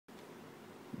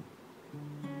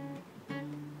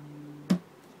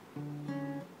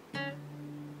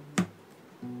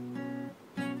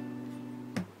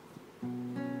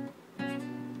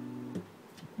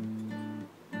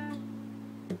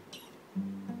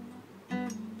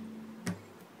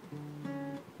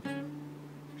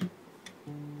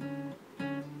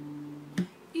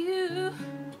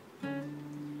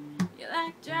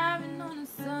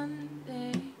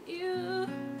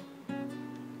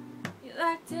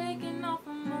taking off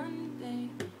on Monday.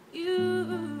 You're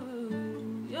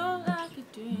like a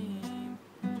dream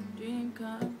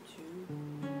come true.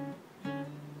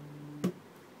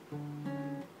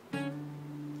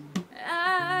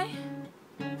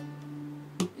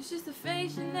 It's just a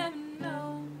face you never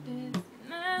noticed.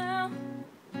 Now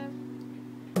I'm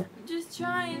just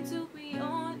trying to be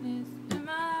honest with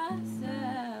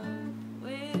myself,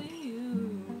 with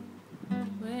you,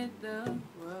 with the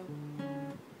world.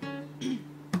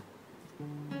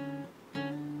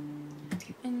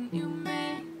 And you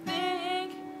may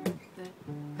think that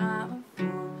I'm a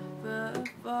fool for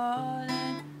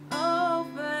falling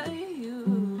over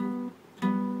you.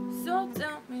 So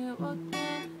tell me, what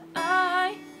can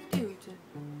I do to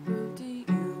prove to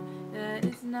you that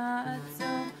it's not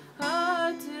so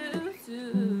hard to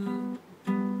do?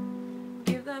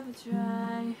 Give love a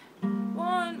try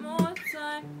one more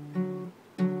time,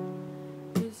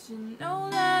 'cause you know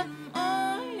that I'm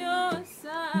on your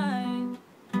side.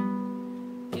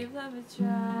 Give love a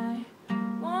try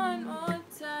one more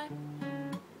time.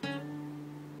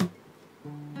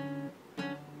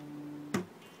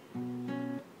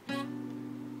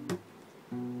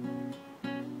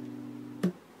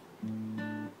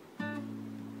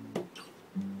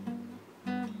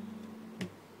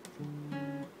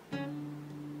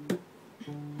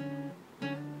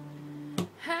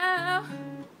 How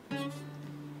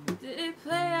did it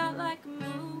play out like a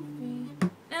movie?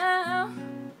 Now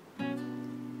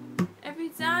every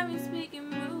time you speak it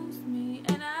moves me,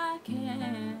 and I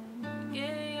can't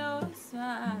get your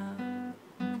smile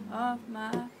off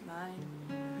my mind.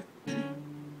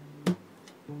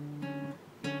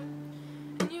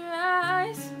 And your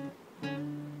eyes,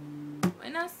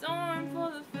 when I saw them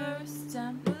for the first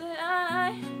time, knew that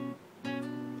I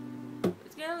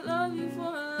was gonna love you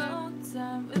for a long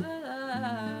time, with a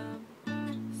love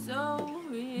so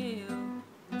real,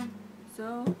 so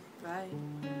right.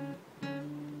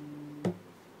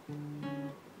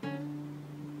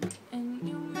 And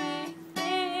you may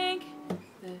think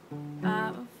that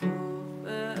I'm a fool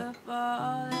for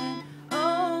falling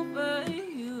over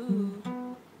you.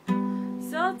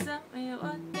 So tell me,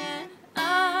 what can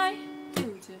I do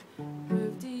to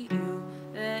prove to you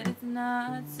that it's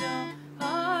not so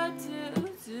hard to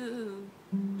do?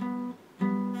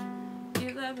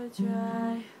 Give love a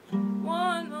try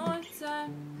one more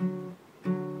time,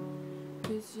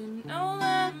 'cause you know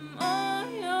that I'm on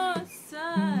your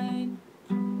side.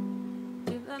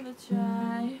 Give love a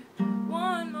try